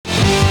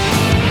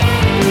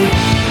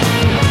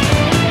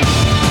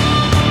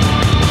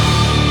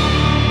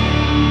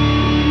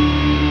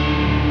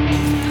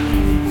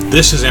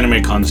This is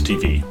AnimeCons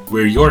TV.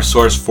 We're your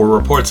source for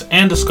reports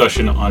and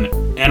discussion on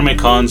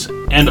AnimeCons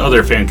and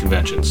other fan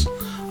conventions.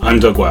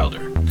 I'm Doug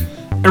Wilder.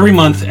 Every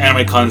month,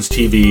 AnimeCons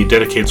TV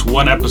dedicates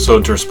one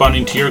episode to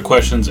responding to your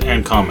questions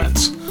and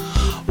comments.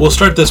 We'll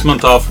start this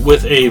month off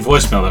with a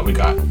voicemail that we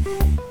got.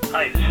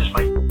 Hi, this is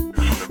Mike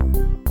from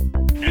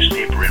the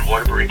newspaper in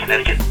Waterbury,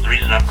 Connecticut. The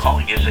reason I'm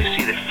calling is I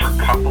see that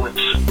Furcopolis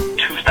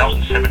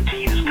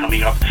 2017 is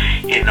coming up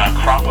in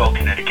Cromwell,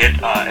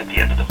 Connecticut at the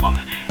end of the month.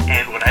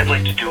 And what I'd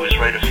like to do is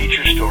write a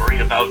feature story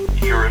about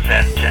your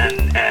event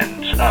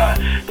and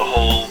the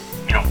whole,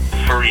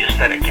 furry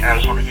aesthetic. And I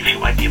was wondering if you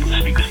might be able to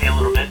speak with me a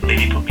little bit,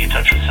 maybe put me in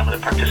touch with some of the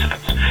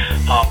participants.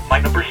 My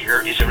number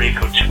here is area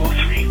code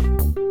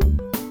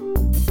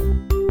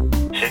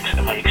 203-6,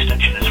 and my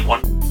extension is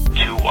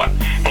 121.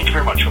 Thank you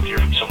very much. Hope to hear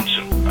from someone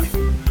soon.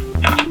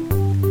 Bye.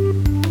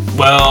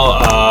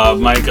 Well,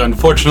 Mike,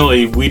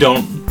 unfortunately, we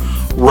don't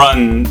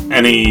run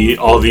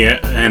all the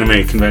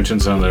anime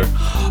conventions on there.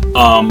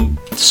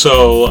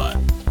 So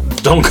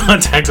don't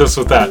contact us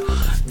with that.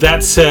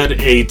 That said,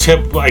 a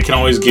tip I can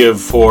always give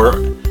for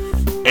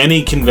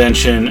any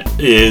convention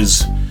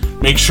is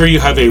make sure you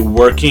have a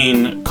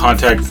working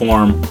contact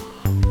form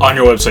on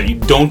your website. You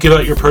don't give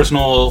out your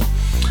personal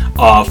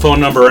phone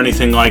number or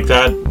anything like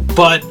that,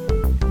 but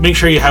make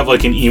sure you have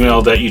like an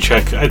email that you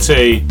check, I'd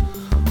say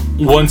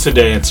once a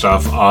day and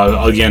stuff.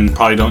 Again,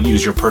 probably don't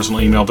use your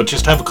personal email, but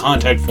just have a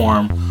contact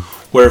form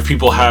where if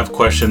people have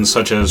questions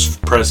such as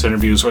press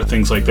interviews or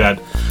things like that,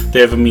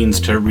 they have a means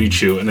to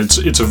reach you, and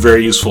it's a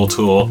very useful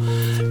tool.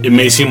 It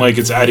may seem like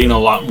it's adding a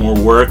lot more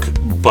work,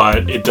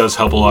 but it does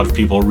help a lot of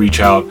people reach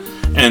out,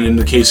 and in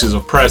the cases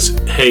of press,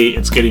 hey,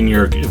 it's getting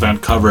your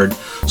event covered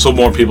so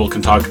more people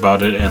can talk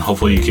about it, and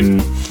hopefully you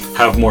can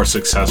have more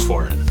success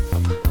for it.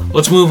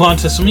 Let's move on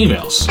to some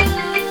emails.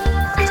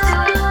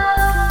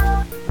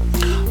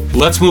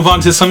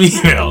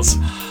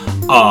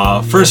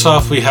 First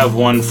off, we have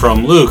one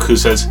from Luke who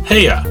says,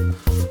 "Hey, I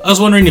was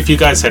wondering if you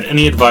guys had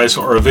any advice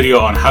or a video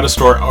on how to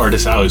store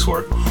Artist Alley's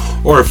work,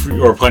 or if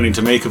you're planning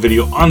to make a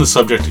video on the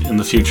subject in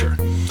the future.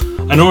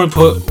 I normally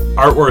put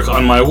artwork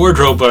on my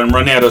wardrobe, but I'm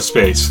running out of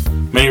space.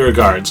 Many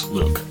regards,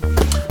 Luke."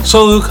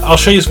 So Luke, I'll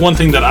show you one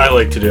thing that I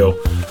like to do.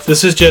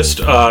 This is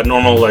just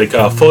normal like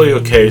a folio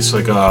case,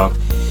 like a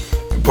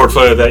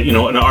portfolio that,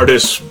 an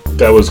artist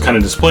that was kind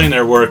of displaying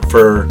their work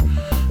for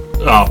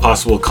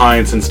possible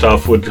clients and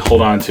stuff would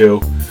hold on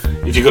to.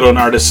 If you go to an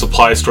artist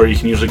supply store, you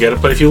can usually get it.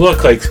 But if you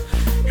look, like,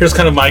 here's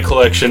kind of my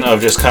collection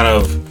of just kind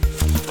of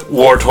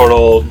War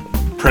Turtle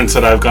prints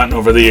that I've gotten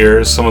over the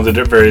years, some of the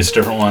various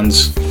different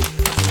ones.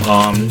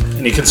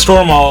 And you can store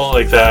them all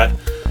like that,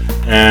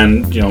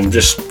 and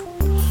just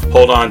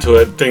hold on to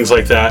it, things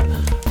like that.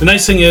 The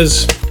nice thing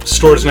is,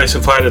 store's nice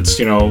and flat. It's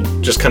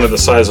just kind of the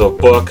size of a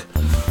book,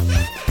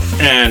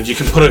 and you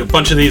can put a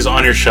bunch of these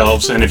on your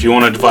shelves. And if you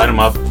want to divide them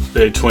up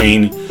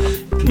between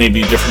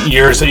maybe different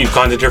years that you've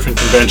gone to different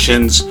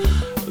conventions,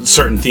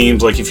 certain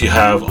themes, like if you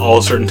have all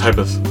a certain type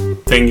of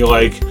thing you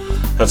like,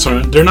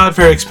 they're not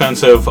very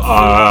expensive.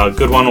 A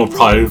good one will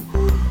probably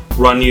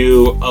run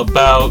you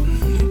about,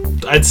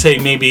 I'd say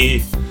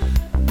maybe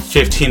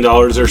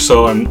 $15 or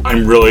so.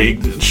 I'm really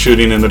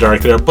shooting in the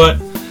dark there, but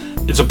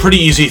it's a pretty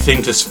easy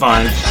thing to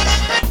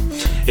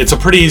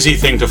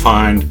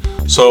find.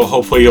 So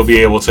hopefully you'll be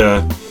able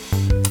to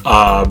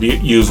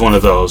use one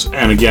of those.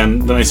 And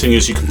again, the nice thing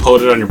is you can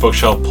pull it on your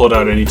bookshelf, pull it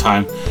out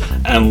anytime,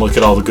 and look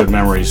at all the good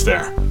memories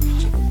there.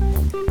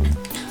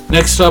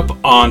 Next up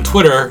on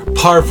Twitter,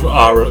 Parv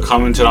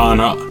commented on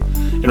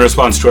in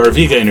response to our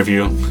Vega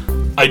interview,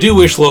 "I do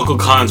wish local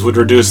cons would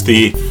reduce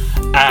the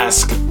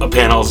Ask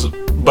panels,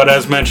 but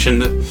as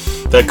mentioned,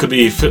 that could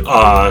be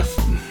to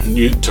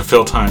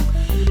fill time.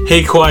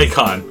 Hey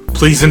Kawaii-Con,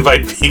 please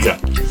invite Vega."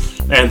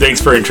 And thanks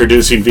for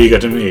introducing Vega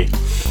to me.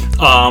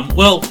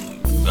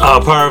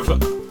 Parv,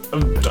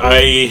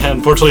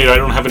 unfortunately I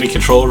don't have any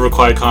control over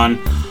Kawaii-Con.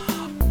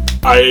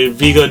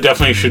 Vega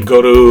definitely should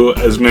go to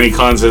as many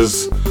cons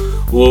as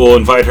we'll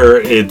invite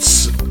her.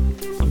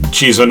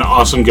 She's an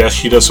awesome guest.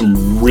 She does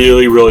some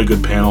really, really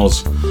good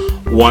panels.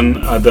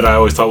 One that I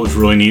always thought was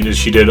really neat is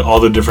she did all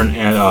the different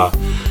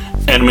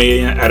anime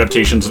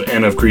adaptations of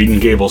Anne of Green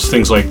Gables,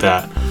 things like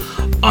that.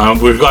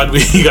 We're glad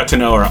we got to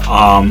know her.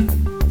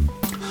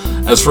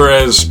 As far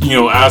as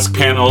Ask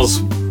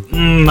panels,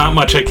 not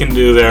much I can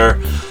do there,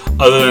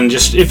 other than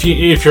just if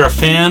you're a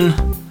fan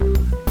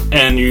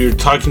and you're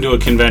talking to a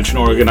convention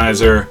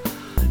organizer,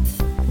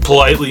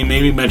 politely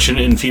maybe mention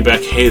in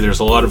feedback, hey, there's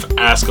a lot of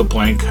Ask a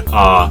Blank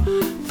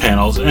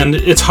panels, and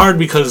it's hard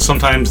because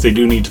sometimes they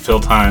do need to fill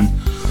time,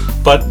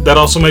 but that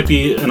also might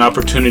be an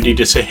opportunity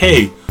to say,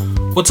 hey,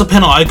 what's a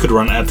panel I could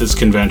run at this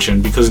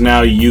convention, because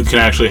now you can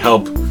actually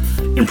help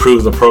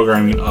improve the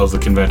programming of the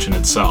convention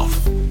itself.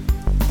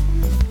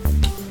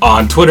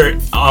 On Twitter,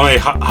 I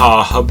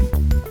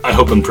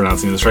hope I'm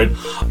pronouncing this right,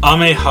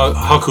 Ame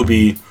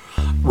Hakubi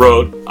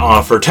wrote,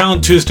 "For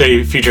Talent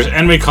Tuesday features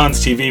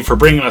AnimeCons TV for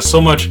bringing us so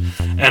much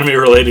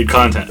anime-related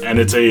content," and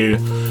it's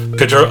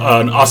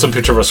an awesome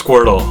picture of a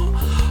Squirtle.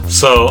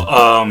 So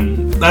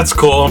that's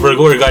cool.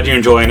 We're glad you're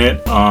enjoying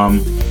it.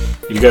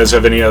 If you guys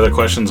have any other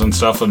questions and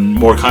stuff and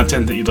more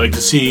content that you'd like to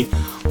see,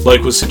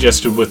 like was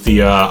suggested with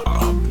the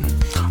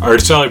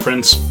Artist Alley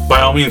prints,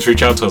 by all means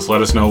reach out to us.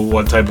 Let us know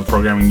what type of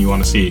programming you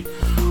want to see.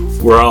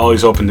 We're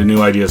always open to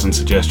new ideas and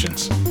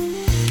suggestions.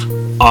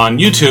 On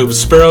YouTube,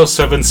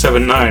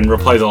 Sparrow779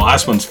 replied to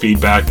last month's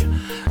feedback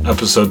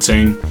episode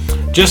saying,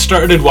 "Just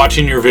started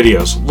watching your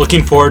videos.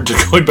 Looking forward to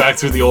going back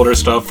through the older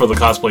stuff for the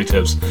cosplay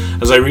tips,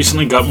 as I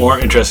recently got more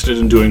interested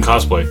in doing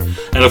cosplay.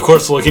 And of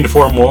course, looking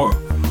forward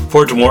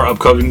to more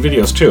upcoming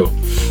videos too."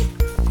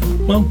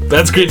 Well,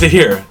 that's great to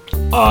hear.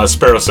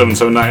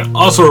 Sparrow779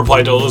 also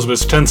replied to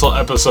Elizabeth's Tencel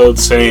episode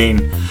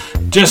saying,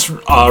 "Just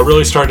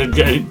really started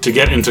to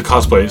get into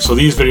cosplay, so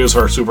these videos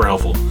are super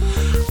helpful.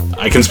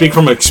 I can speak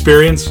from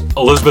experience.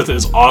 Elizabeth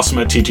is awesome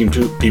at teaching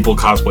people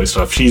cosplay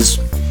stuff.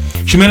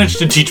 She managed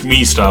to teach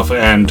me stuff,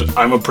 and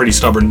I'm a pretty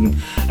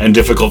stubborn and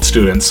difficult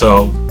student,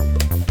 so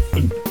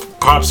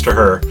props to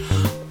her."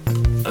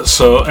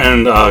 So,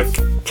 and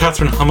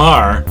Catherine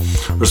Hamar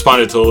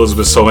responded to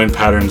Elizabeth Sewing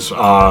Patterns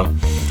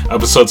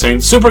episode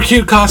saying, "Super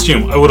cute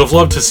costume. I would have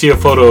loved to see a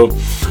photo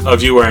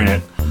of you wearing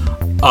it."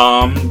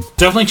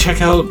 Definitely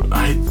check out.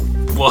 I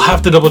will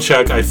have to double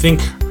check. I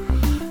think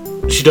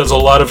she does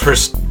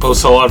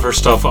posts a lot of her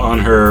stuff on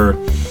her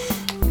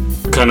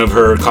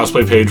her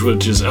cosplay page,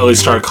 which is Ellie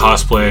Star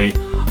Cosplay.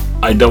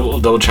 I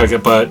double check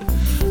it, but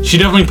she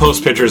definitely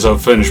posts pictures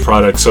of finished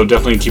products, so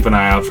definitely keep an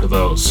eye out for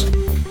those.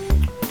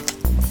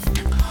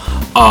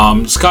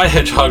 Sky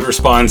Hedgehog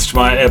responds to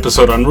my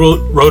episode on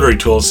rotary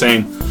tools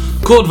saying,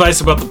 "Cool advice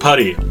about the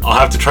putty. I'll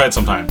have to try it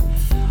sometime.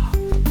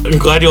 I'm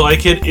glad you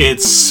like it.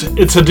 It's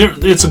a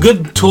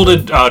good tool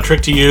to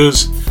trick to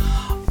use.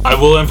 I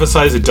will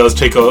emphasize it does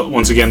take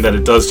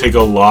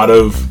a lot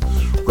of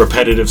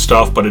repetitive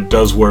stuff, but it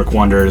does work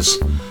wonders.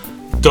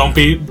 Don't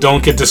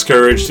get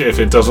discouraged if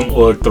it doesn't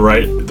look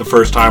the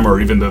first time or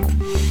even the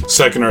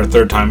second or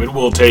third time. It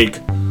will take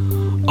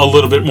a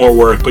little bit more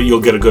work, but you'll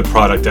get a good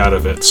product out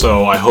of it.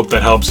 So I hope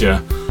that helps you,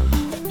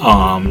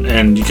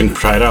 and you can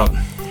try it out."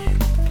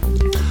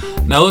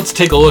 Now let's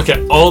take a look at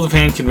all the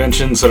fan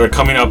conventions that are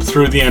coming up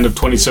through the end of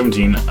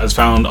 2017 as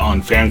found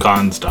on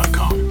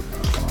fancons.com.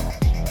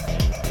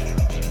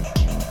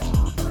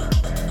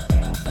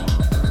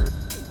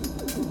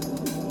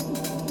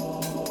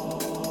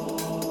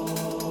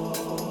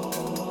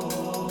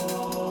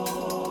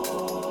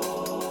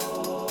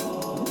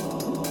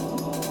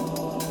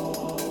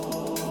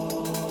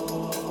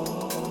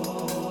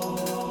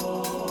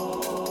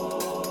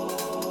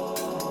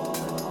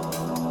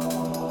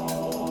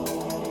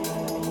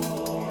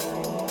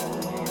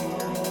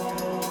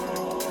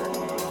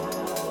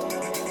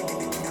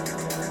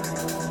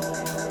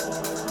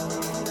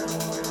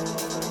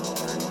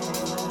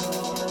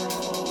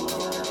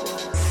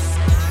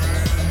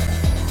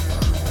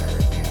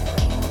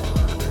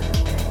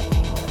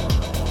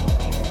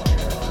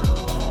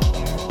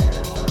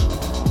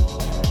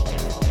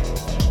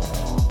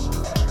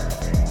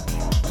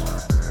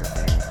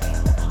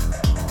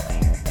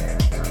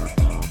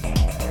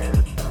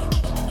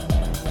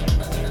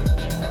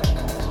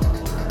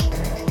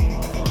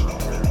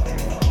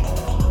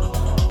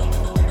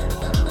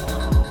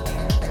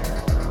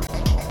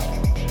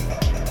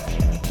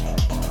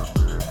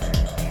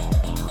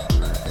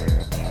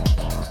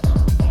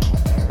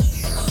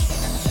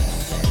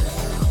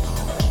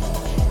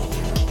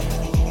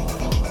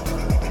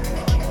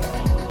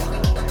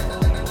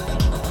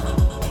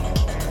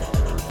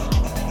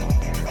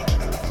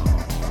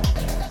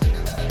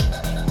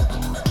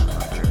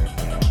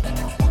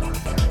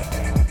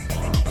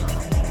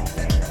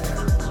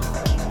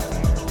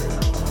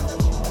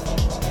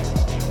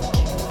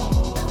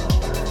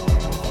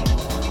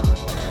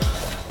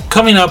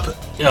 Coming up,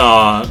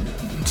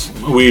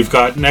 we've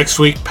got next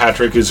week,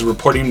 Patrick is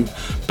reporting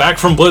back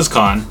from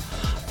BlizzCon.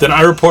 Then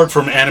I report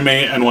from Anime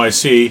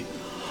NYC.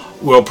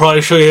 We'll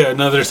probably show you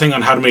another thing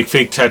on how to make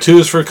fake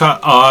tattoos for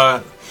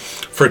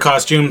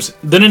costumes.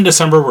 Then in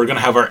December, we're going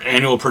to have our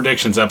annual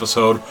predictions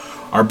episode,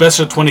 our best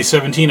of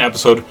 2017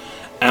 episode,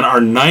 and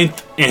our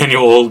 9th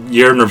annual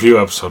year in review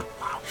episode.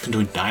 Wow, we've been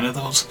doing 9 of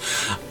those.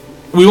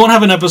 We won't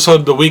have an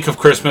episode the week of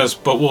Christmas,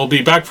 but we'll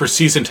be back for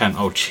Season 10.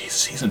 Oh, geez,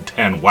 Season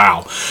 10,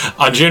 wow.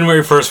 On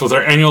January 1st with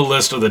our annual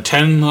list of the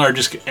 10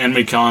 largest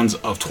anime cons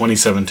of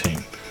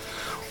 2017.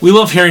 We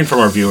love hearing from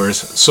our viewers,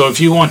 so if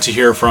you want to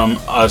hear from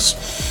us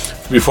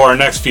before our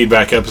next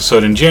feedback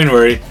episode in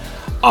January,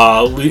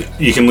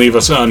 you can leave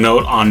us a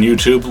note on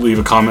YouTube, leave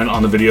a comment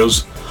on the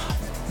videos.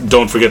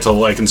 Don't forget to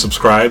like and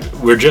subscribe.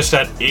 We're just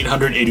at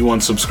 881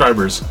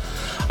 subscribers.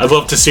 I'd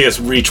love to see us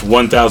reach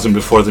 1,000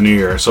 before the new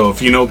year, so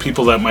if you know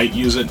people that might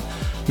use it,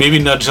 maybe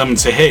nudge them and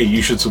say, hey,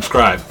 you should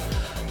subscribe.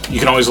 You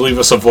can always leave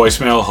us a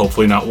voicemail,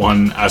 hopefully not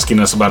one asking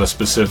us about a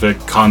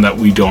specific con that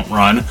we don't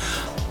run.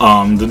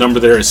 The number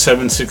there is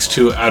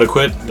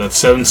 762-ADEQUATE. That's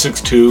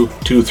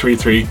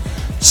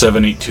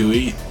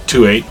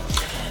 762-233-7828.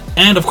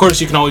 And of course,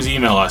 you can always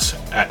email us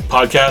at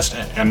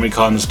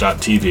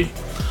podcast@animecons.tv.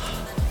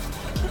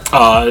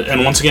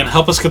 And once again,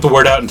 help us get the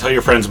word out and tell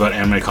your friends about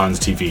AnimeCons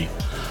TV.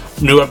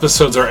 New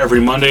episodes are every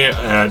Monday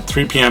at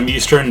 3 p.m.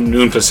 Eastern,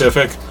 noon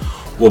Pacific.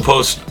 We'll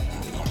post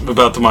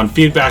about them on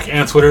feedback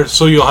and Twitter,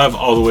 so you'll have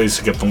all the ways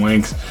to get the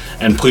links,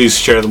 and please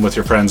share them with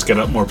your friends,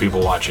 get more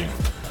people watching.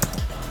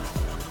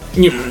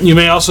 You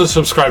may also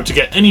subscribe to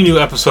get any new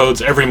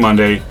episodes every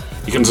Monday.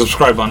 You can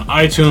subscribe on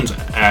iTunes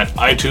at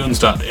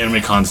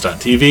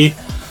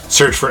itunes.animecons.tv,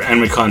 search for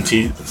AnimeCon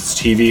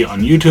TV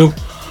on YouTube,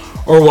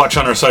 or watch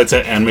on our sites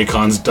at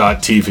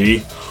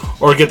animecons.tv,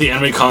 or get the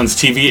AnimeCons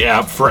TV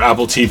app for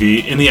Apple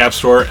TV in the App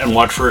Store and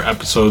watch for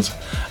episodes,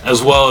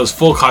 as well as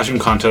full costume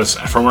contests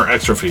from our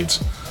extra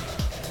feeds.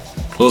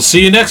 We'll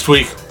see you next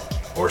week,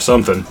 or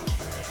something.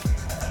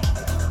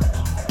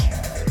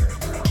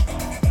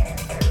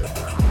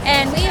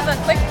 And we have a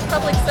quick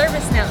public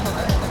service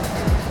announcement.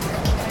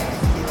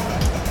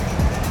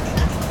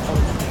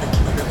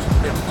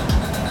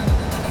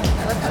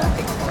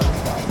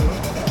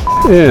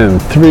 In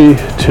 3,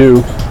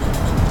 2.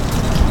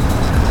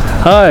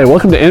 Hi,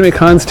 welcome to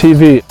AnimeCons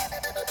TV.